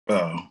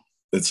Uh,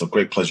 it's a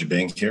great pleasure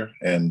being here.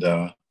 And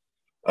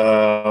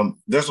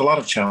there's a lot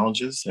of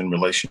challenges in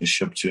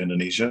relationship to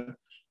Indonesia.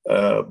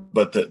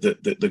 But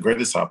the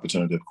greatest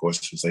opportunity, of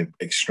course, is an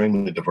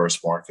extremely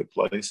diverse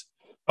marketplace.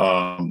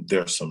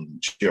 There are some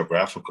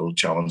geographical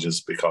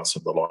challenges because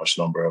of the large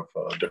number of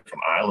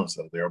different islands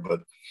that are there,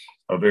 but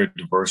a very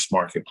diverse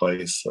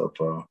marketplace of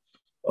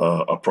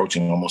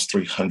approaching almost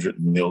 300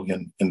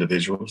 million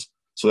individuals.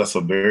 So that's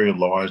a very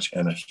large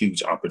and a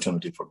huge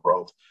opportunity for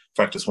growth. In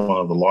fact, it's one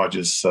of the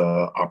largest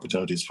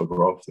opportunities for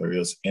growth there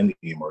is in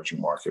the emerging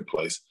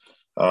marketplace.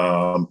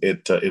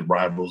 It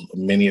rivals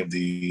many of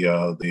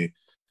the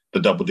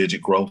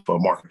double-digit growth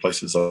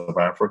marketplaces of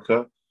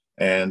Africa,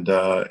 and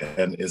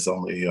is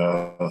only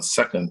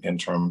second in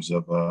terms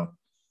of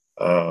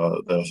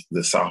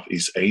the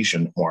Southeast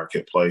Asian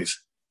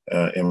marketplace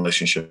in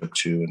relationship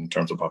to in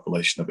terms of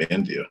population of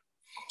India.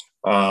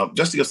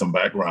 Just to give some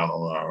background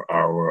on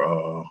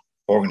our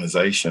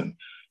organization,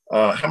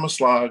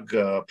 Hamershlag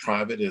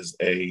Private is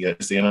the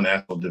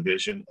international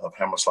division of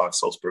Hamershlag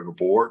Sulzberger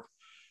Borg.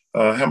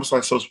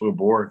 Hamershlag Sulzberger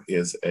Borg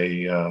is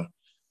an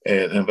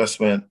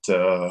investment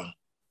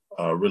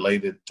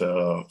related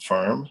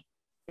firm.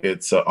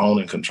 It's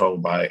owned and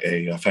controlled by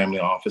a family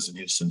office in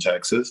Houston,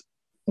 Texas.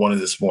 One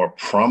of its more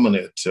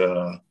prominent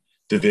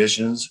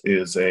divisions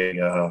is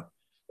the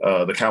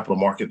capital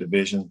market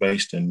division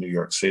based in New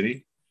York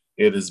City.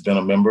 It has been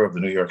a member of the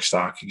New York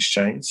Stock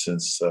Exchange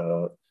since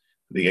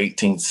the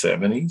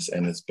 1870s,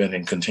 and it's been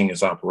in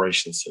continuous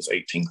operation since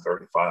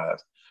 1835.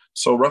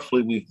 So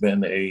roughly, we've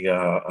been a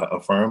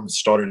firm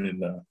started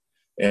in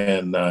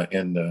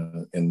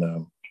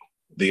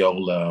the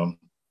old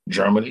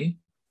Germany,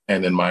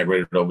 and then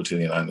migrated over to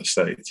the United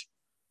States.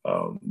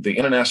 The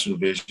international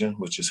division,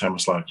 which is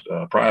Hamershlag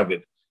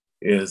Private,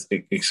 is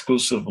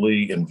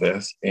exclusively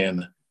invest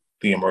in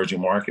the emerging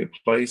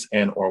marketplace,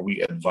 and/or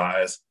we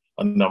advise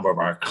a number of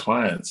our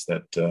clients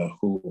that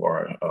who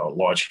are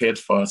large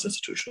hedge funds,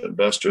 institutional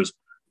investors,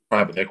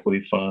 private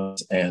equity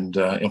funds, and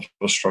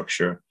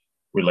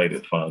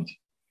infrastructure-related funds.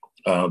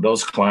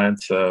 Those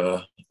clients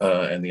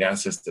and the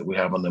assets that we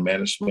have under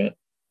management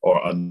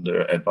or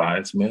under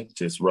advisement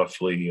is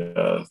roughly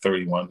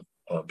 $31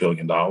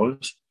 billion.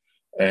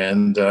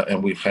 And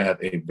we've had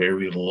a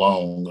very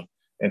long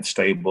and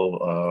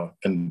stable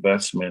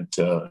investment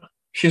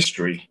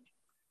history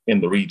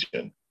in the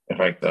region. In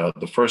fact,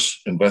 the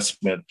first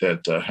investment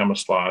that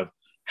Hamershlag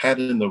had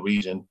in the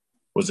region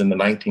was in the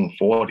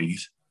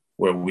 1940s,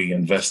 where we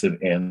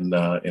invested in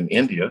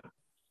India,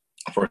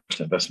 first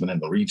investment in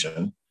the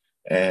region.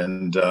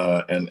 And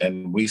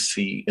we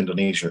see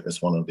Indonesia as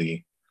one of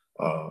the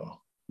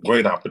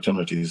great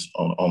opportunities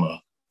on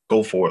a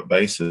go-forward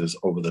basis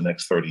over the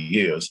next 30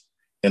 years,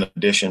 in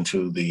addition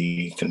to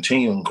the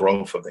continuing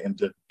growth of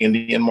the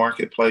Indian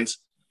marketplace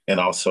and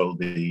also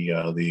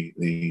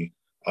the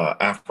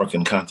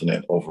African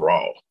continent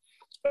overall.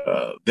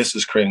 This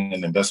is creating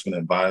an investment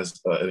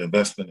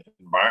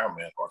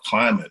environment or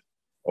climate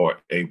or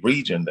a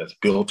region that's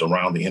built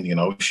around the Indian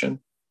Ocean,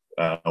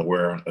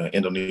 where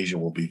Indonesia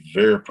will be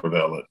very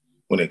prevalent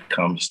when it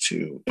comes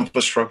to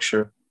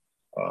infrastructure,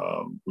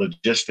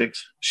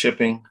 logistics,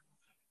 shipping,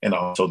 and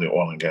also the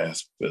oil and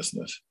gas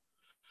business.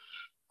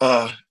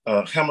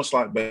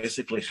 Hamershlag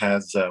basically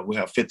we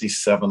have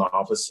 57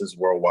 offices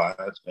worldwide,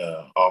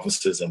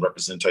 offices and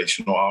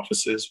representational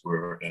offices.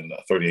 We're in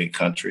 38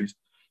 countries.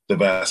 The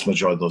vast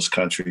majority of those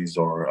countries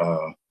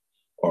would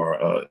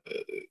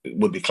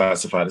be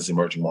classified as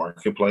emerging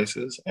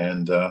marketplaces.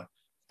 And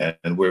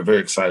we're very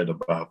excited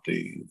about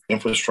the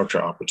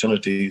infrastructure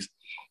opportunities,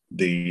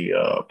 the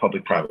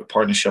public-private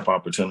partnership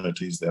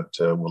opportunities that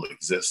will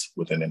exist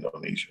within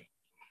Indonesia.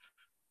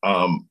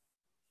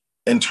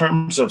 In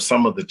terms of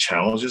some of the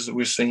challenges that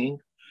we're seeing,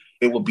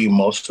 it will be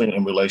mostly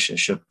in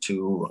relationship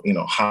to,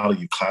 how do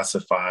you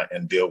classify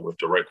and deal with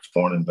direct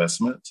foreign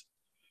investments,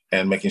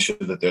 and making sure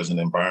that there's an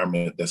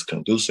environment that's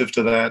conducive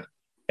to that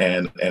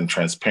and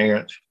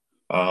transparent.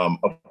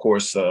 Of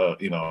course, a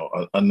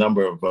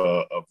number of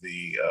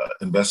the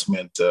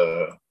investment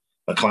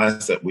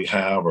clients that we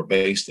have are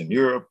based in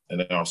Europe, and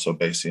they're also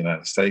based in the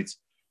United States.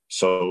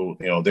 So,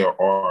 there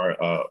are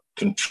a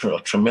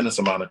tremendous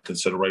amount of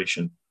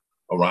consideration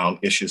around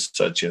issues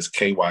such as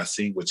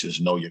KYC, which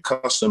is Know Your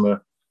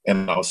Customer,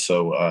 and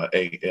also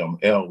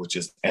AML, which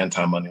is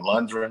anti-money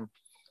laundering.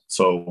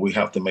 So we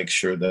have to make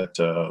sure that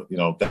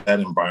that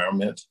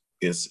environment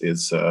is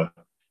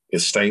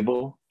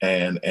stable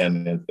and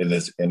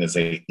is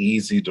a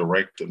easy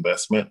direct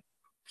investment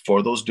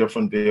for those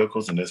different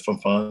vehicles and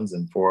different funds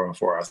and for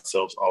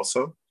ourselves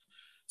also.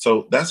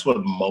 So that's where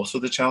most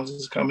of the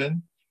challenges come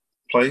in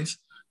place.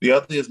 The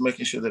other is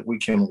making sure that we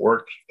can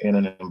work in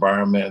an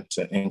environment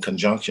in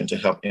conjunction to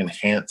help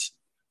enhance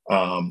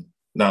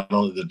not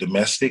only the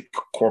domestic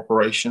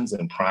corporations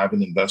and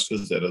private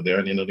investors that are there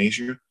in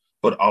Indonesia,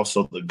 but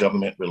also the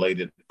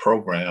government-related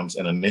programs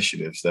and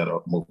initiatives that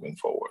are moving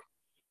forward.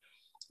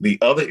 The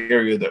other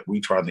area that we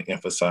try to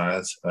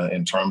emphasize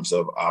in terms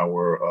of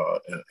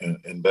our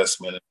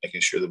investment and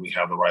making sure that we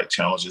have the right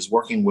challenges,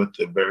 working with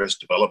the various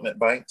development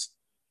banks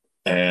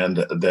and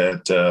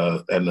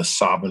and the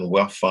sovereign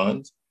wealth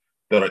funds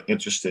that are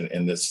interested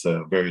in this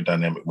very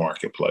dynamic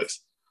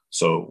marketplace.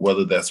 So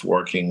whether that's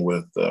working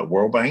with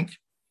World Bank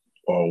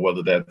or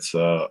whether that's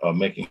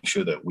making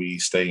sure that we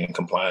stay in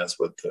compliance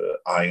with the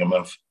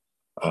IMF,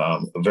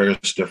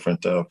 various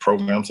different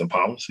programs and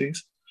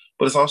policies,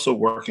 but it's also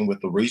working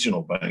with the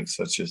regional banks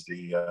such as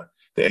the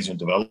Asian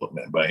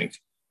Development Bank,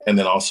 and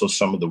then also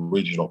some of the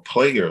regional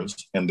players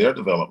and their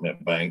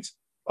development banks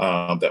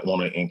that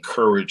want to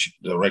encourage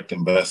direct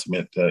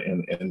investment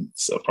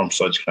from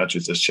such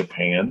countries as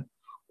Japan,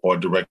 or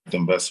direct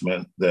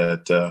investment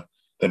that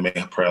may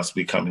perhaps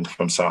be coming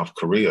from South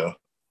Korea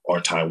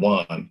or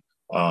Taiwan,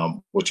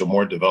 which are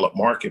more developed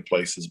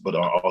marketplaces, but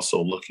are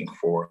also looking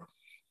for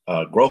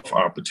growth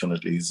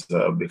opportunities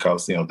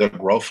because their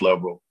growth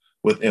level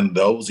within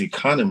those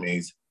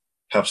economies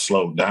have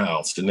slowed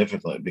down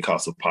significantly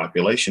because of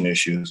population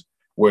issues.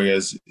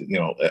 Whereas,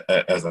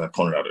 as I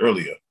pointed out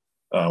earlier,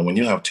 when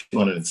you have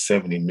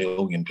 270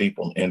 million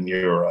people in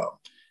your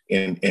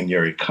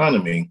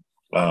economy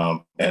and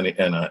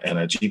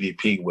a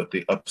GDP with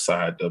the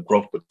upside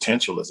growth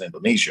potential as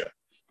Indonesia,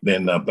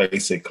 then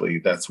basically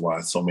that's why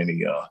so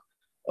many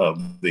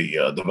of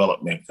the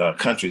development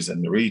countries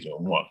in the region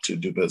want to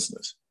do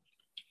business.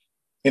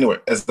 Anyway,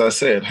 as I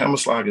said,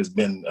 Hamershlag has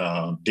been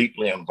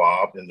deeply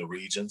involved in the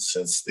region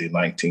since the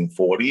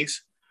 1940s.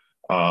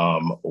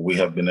 We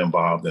have been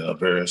involved in a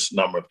various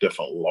number of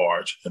different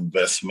large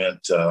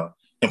investment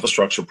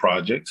infrastructure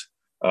projects.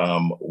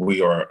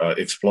 We are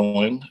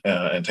exploring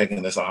and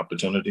taking this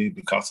opportunity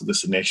because of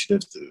this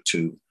initiative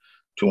to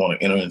want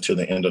to enter into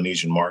the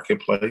Indonesian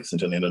marketplace,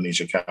 into the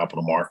Indonesian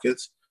capital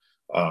markets.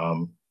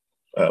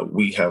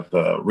 We have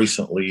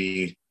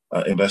recently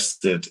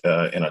invested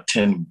in a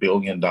 $10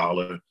 billion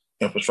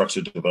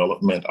infrastructure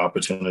development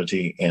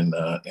opportunity in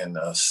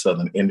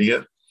southern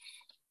India.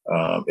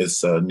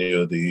 It's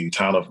near the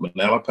town of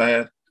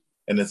Manalapad,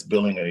 and it's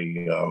building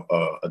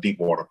a deep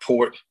water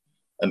port,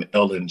 an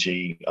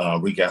LNG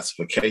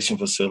regasification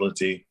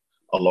facility,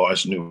 a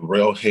large new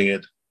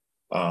railhead.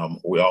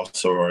 We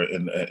also are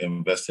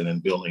invested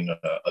in building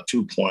a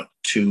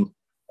 2.2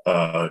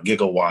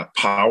 gigawatt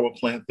power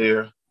plant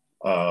there,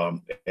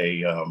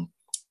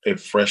 a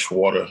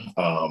freshwater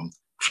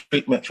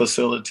treatment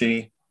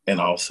facility, and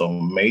also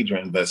major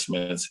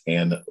investments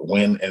in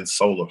wind and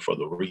solar for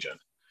the region.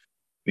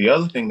 The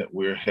other thing that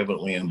we're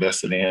heavily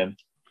invested in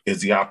is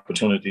the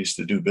opportunities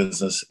to do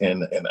business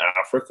in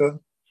Africa,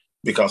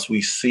 because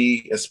we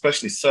see,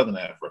 especially Southern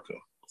Africa,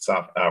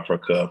 South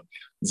Africa,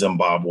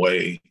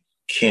 Zimbabwe,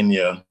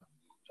 Kenya,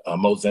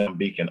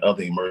 Mozambique, and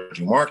other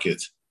emerging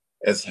markets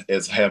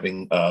as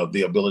having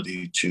the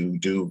ability to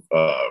do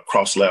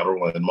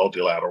cross-lateral and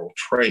multilateral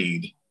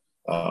trade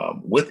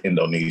with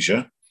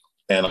Indonesia,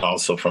 and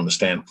also from the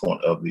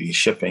standpoint of the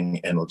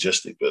shipping and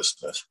logistic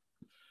business.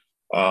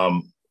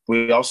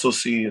 We also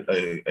see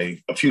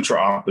a future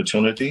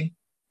opportunity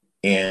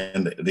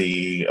in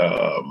the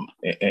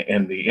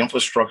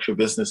infrastructure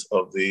business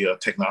of the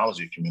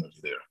technology community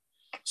there.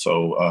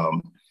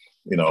 So,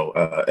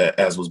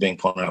 as was being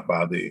pointed out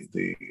by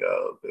the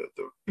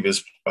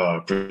previous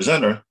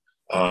presenter,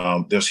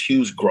 there's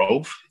huge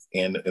growth,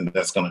 and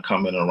that's going to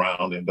come in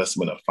around the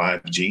investment of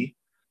 5G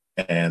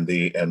and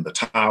the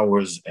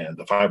towers and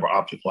the fiber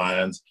optic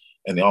lines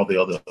and all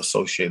the other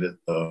associated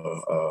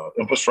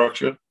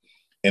infrastructure.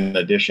 In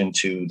addition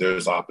to,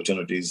 there's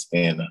opportunities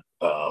in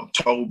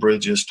toll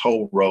bridges,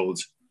 toll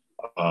roads,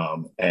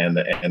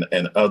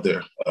 and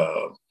other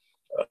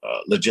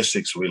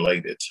logistics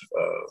related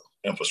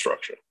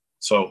infrastructure.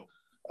 So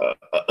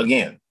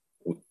again,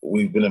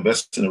 we've been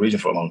investing in the region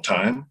for a long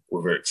time.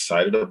 We're very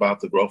excited about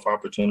the growth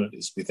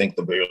opportunities. We think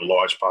the very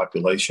large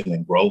population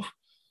and growth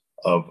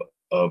of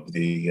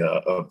the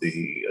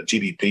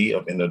GDP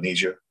of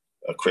Indonesia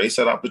creates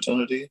that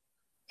opportunity.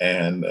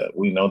 And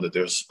we know that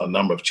there's a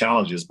number of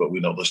challenges, but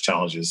we know those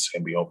challenges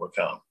can be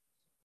overcome.